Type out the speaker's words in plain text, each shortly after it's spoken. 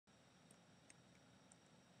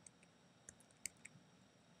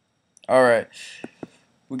Alright,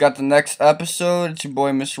 we got the next episode. It's your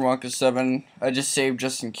boy Mr. Wonka7. I just saved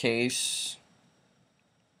just in case.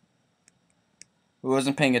 I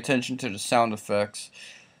wasn't paying attention to the sound effects.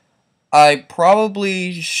 I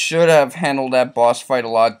probably should have handled that boss fight a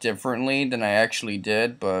lot differently than I actually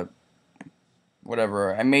did, but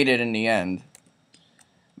whatever. I made it in the end.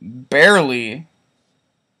 Barely.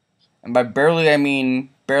 And by barely I mean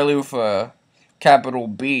barely with a capital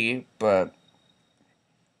B, but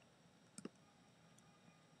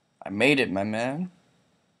I made it, my man.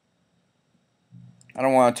 I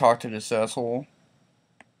don't want to talk to this asshole.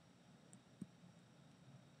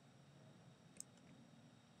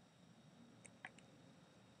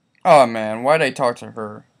 Oh man, why'd I talk to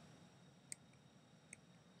her?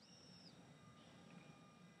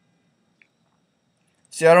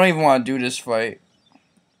 See, I don't even want to do this fight.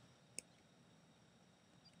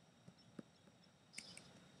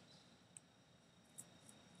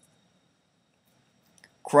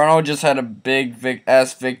 Chrono just had a big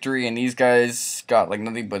ass victory, and these guys got like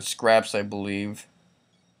nothing but scraps, I believe.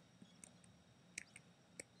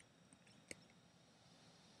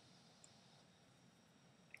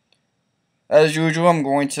 As usual, I'm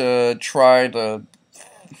going to try the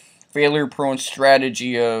failure-prone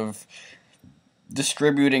strategy of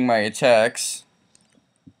distributing my attacks.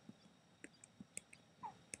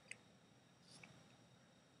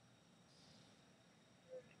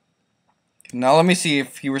 Now let me see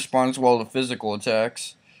if he responds well to physical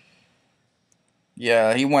attacks.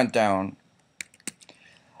 Yeah, he went down.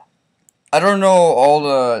 I don't know all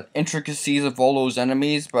the intricacies of all those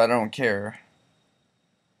enemies, but I don't care.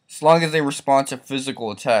 As long as they respond to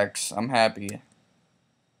physical attacks, I'm happy.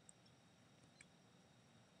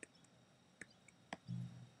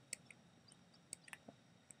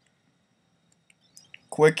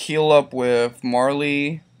 Quick heal up with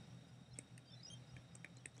Marley.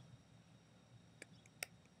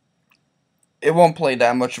 It won't play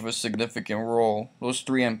that much of a significant role. Those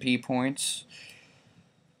 3 MP points.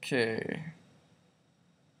 Okay.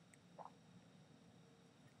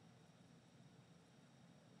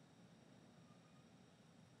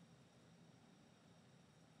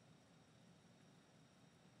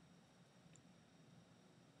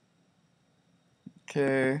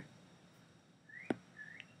 Okay.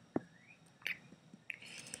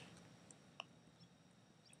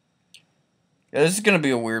 Yeah, this is gonna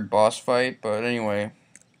be a weird boss fight, but anyway.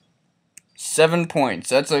 7 points.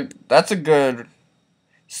 That's a good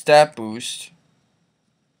stat boost.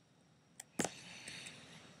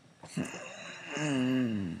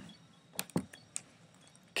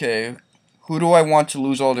 Okay. Who do I want to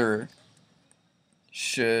lose all their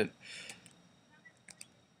shit?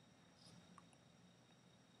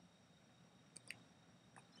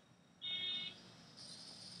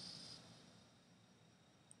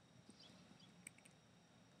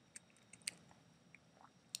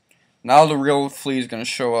 Now the real flea is gonna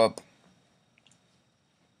show up.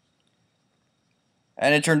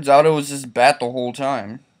 And it turns out it was this bat the whole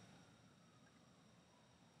time.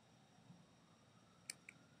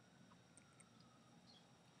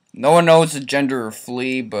 No one knows the gender of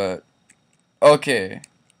flea, but okay.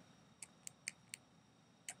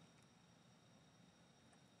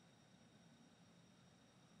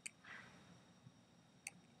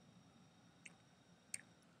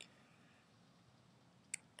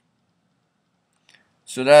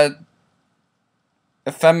 So that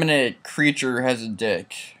effeminate creature has a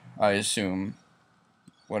dick, I assume.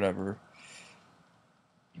 Whatever.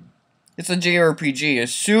 It's a JRPG.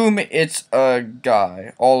 Assume it's a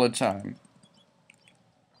guy all the time.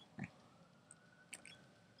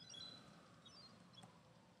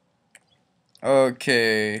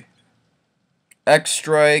 Okay. X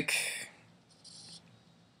strike.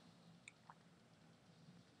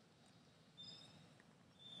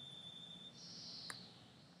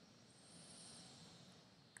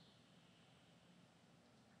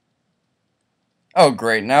 Oh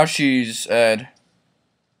great, now she's Ed.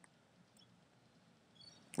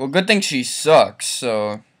 Well, good thing she sucks,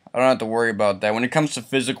 so I don't have to worry about that. When it comes to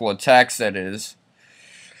physical attacks, that is.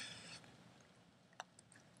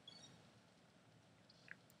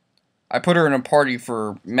 I put her in a party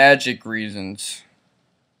for magic reasons.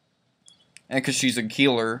 And because she's a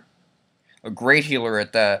healer. A great healer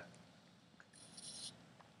at that.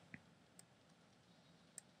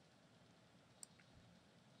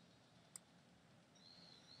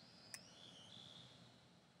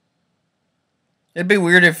 It'd be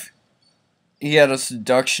weird if he had a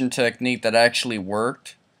seduction technique that actually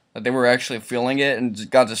worked. That they were actually feeling it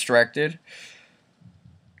and got distracted.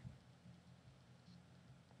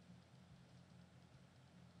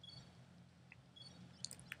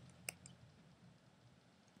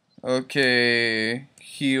 Okay,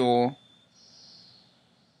 heal.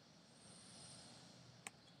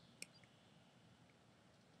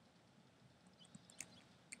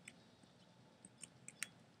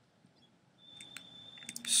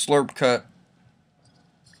 Slurp cut.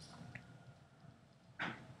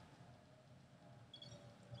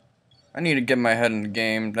 I need to get my head in the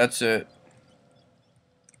game. That's it.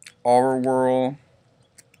 Aura whirl.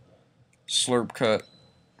 Slurp cut.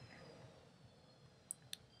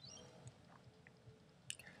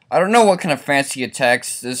 I don't know what kind of fancy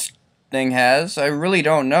attacks this thing has. I really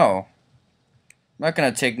don't know. I'm not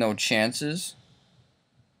gonna take no chances.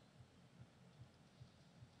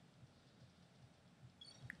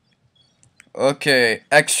 Okay,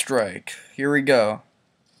 X strike. Here we go.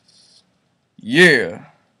 Yeah.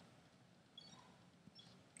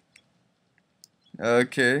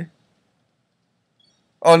 Okay.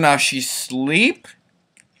 Oh, now she's asleep?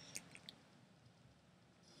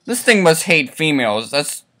 This thing must hate females.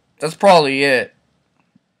 That's probably it.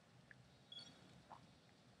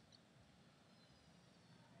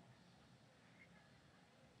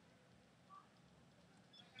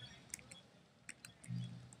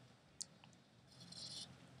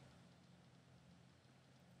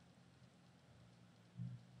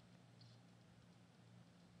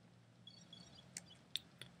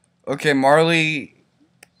 Okay, Marley.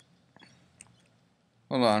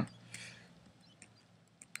 Hold on.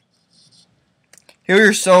 Heal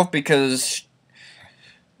yourself because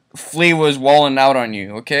Flea was walling out on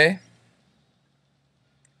you, okay?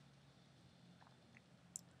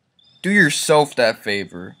 Do yourself that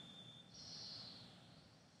favor.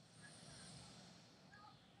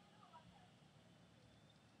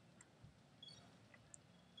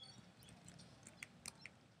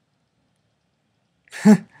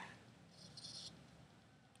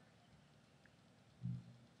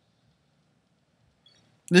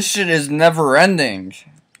 This shit is never ending.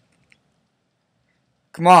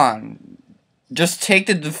 Come on. Just take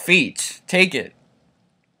the defeat. Take it.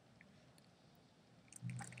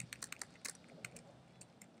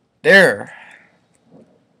 There.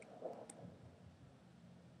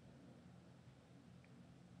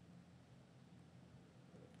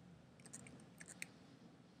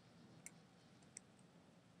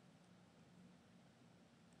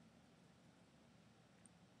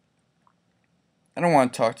 I don't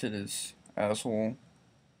want to talk to this asshole.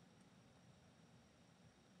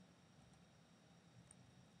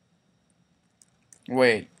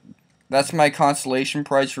 Wait. That's my consolation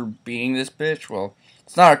prize for beating this bitch? Well,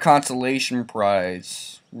 it's not a consolation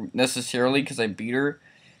prize necessarily because I beat her.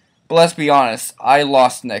 But let's be honest, I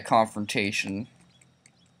lost in that confrontation.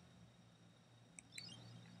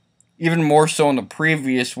 Even more so in the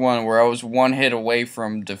previous one where I was one hit away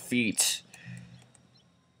from defeat.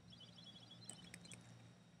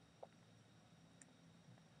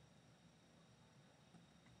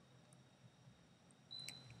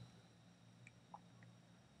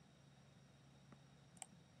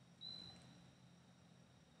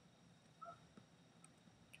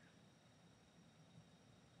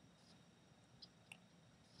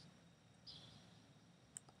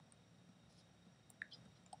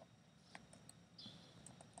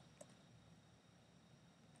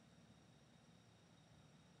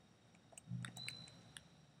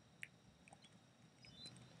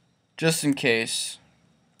 Just in case.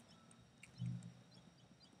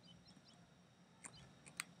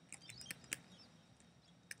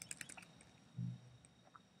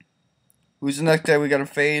 Who's the next guy we gotta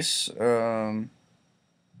face? Alright,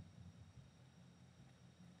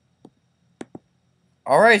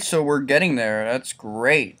 so we're getting there. That's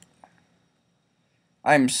great.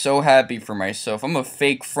 I'm so happy for myself. I'm a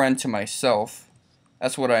fake friend to myself.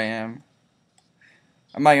 That's what I am.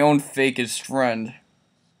 I'm my own fakest friend.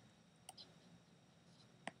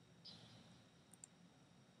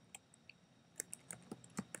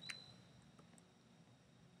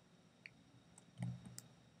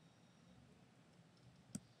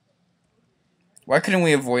 Why couldn't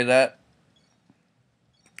we avoid that?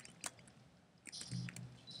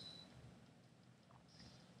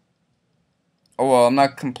 Oh well, I'm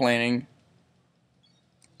not complaining.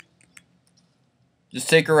 Just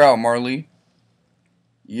take her out, Marley.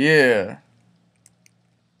 Yeah.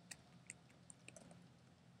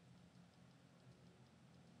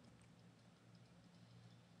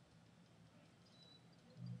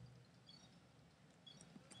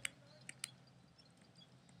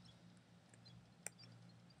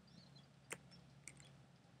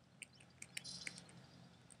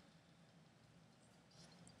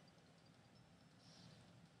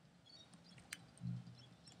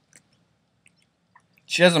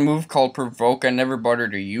 She has a move called Provoke. I never bought her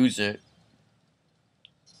to use it.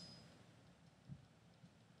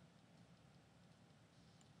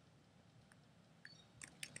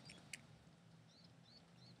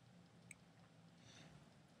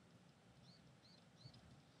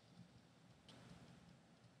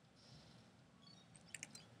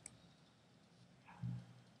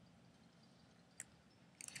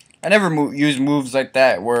 I never use moves like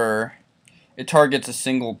that where it targets a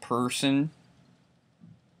single person.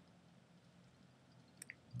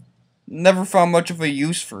 Never found much of a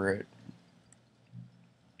use for it.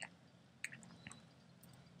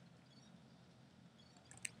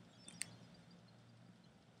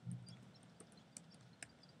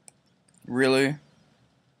 Really?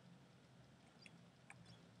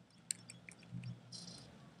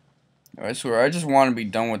 I swear, I just want to be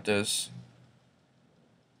done with this.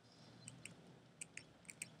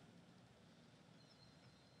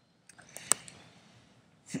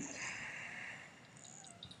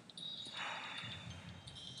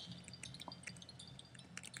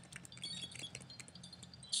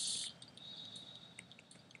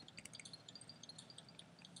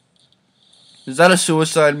 Is that a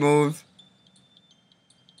suicide move?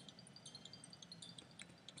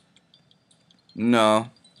 No.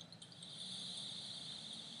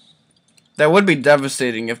 That would be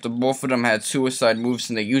devastating if the both of them had suicide moves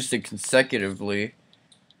and they used it consecutively.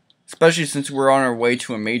 Especially since we're on our way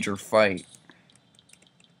to a major fight.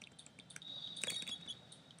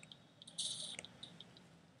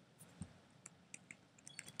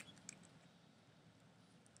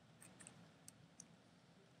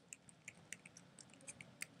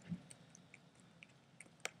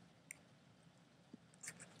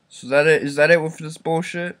 So that it? Is that it with this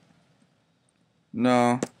bullshit?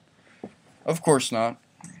 No. Of course not.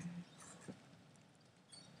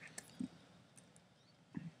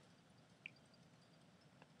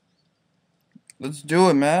 Let's do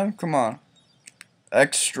it, man. Come on.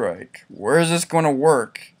 X strike. Where is this going to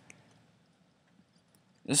work?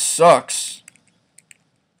 This sucks.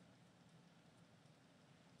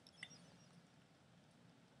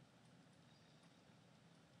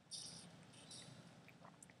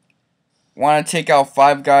 Want to take out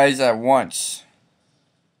 5 guys at once.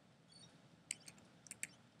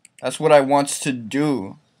 That's what I wants to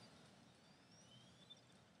do.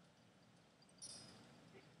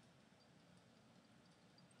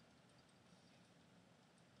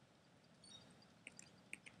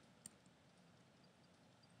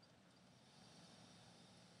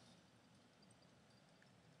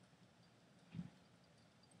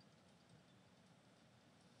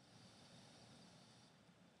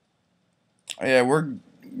 Yeah, we're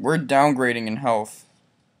downgrading in health.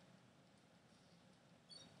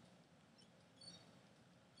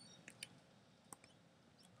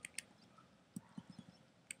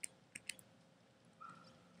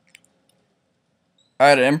 I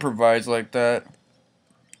had to improvise like that.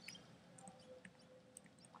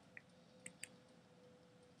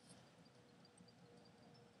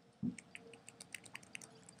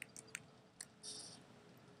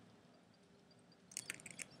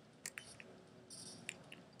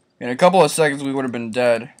 In a couple of seconds, we would have been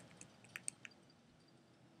dead.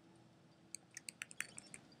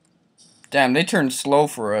 Damn, they turned slow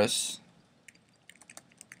for us.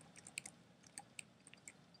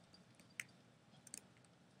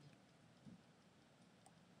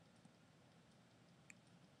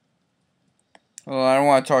 Well, I don't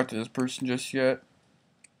want to talk to this person just yet.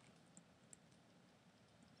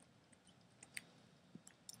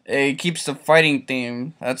 Hey, it keeps the fighting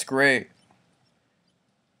theme. That's great.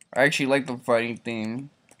 I actually like the fighting theme.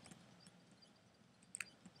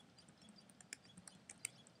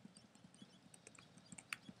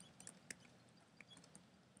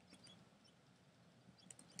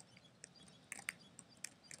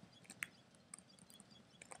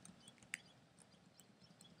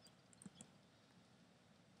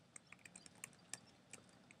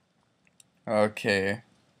 Okay. Let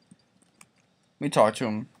me talk to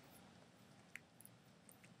him.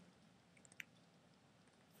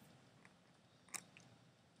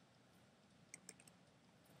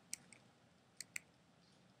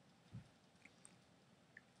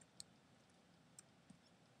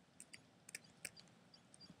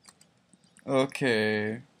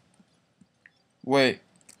 Okay. Wait.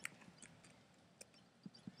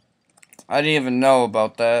 I didn't even know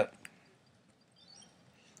about that.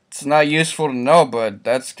 It's not useful to know, but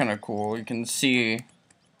that's kind of cool. You can see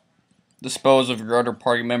dispose of your other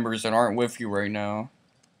party members that aren't with you right now.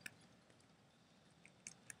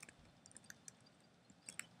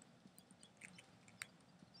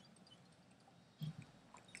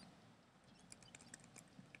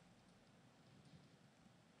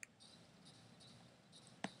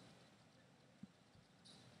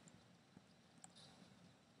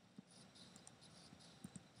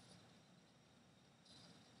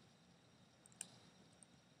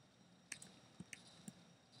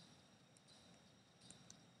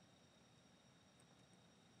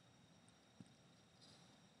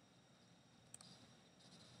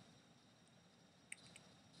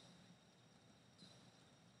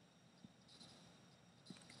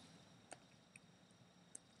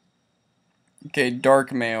 Okay,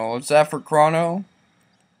 dark mail. Is that for Chrono?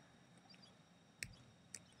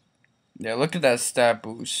 Yeah, look at that stat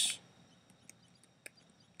boost.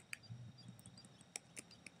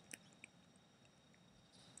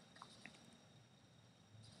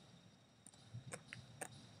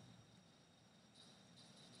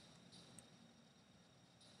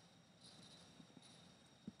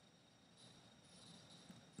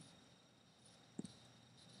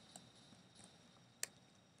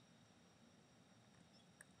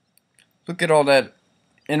 Look at all that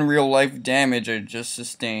in real life damage I just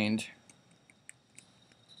sustained.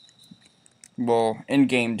 Well,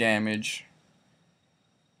 in-game damage.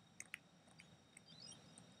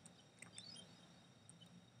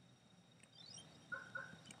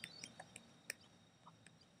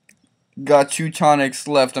 Got 2 tonics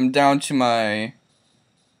left. I'm down to my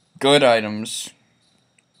good items.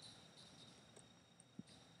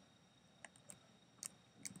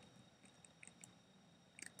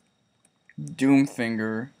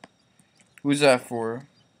 Doomfinger. Who's that for?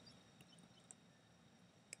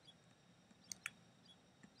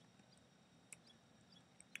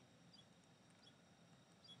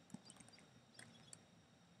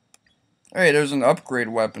 Hey, there's an upgrade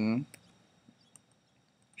weapon.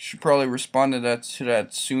 Should probably respond to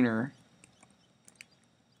that sooner.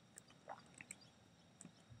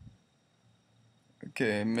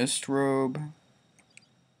 Okay, mist robe.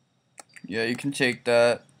 Yeah, you can take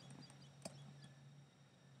that.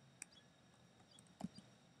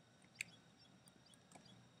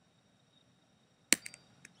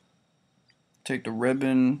 Take the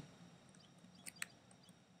ribbon.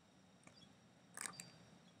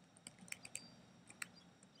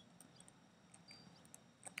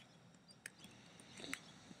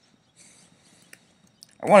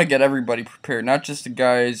 I want to get everybody prepared, not just the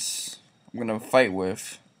guys I'm gonna fight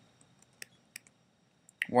with.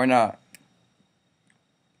 Why not?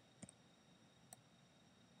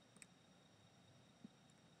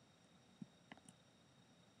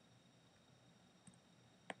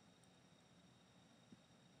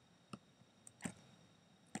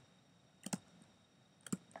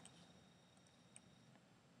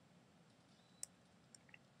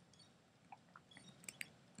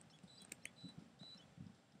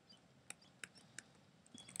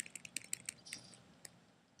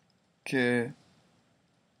 Okay.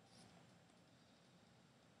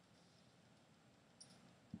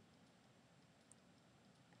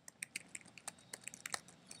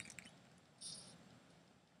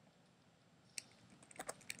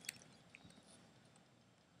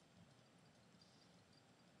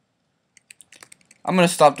 I'm gonna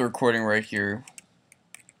stop the recording right here.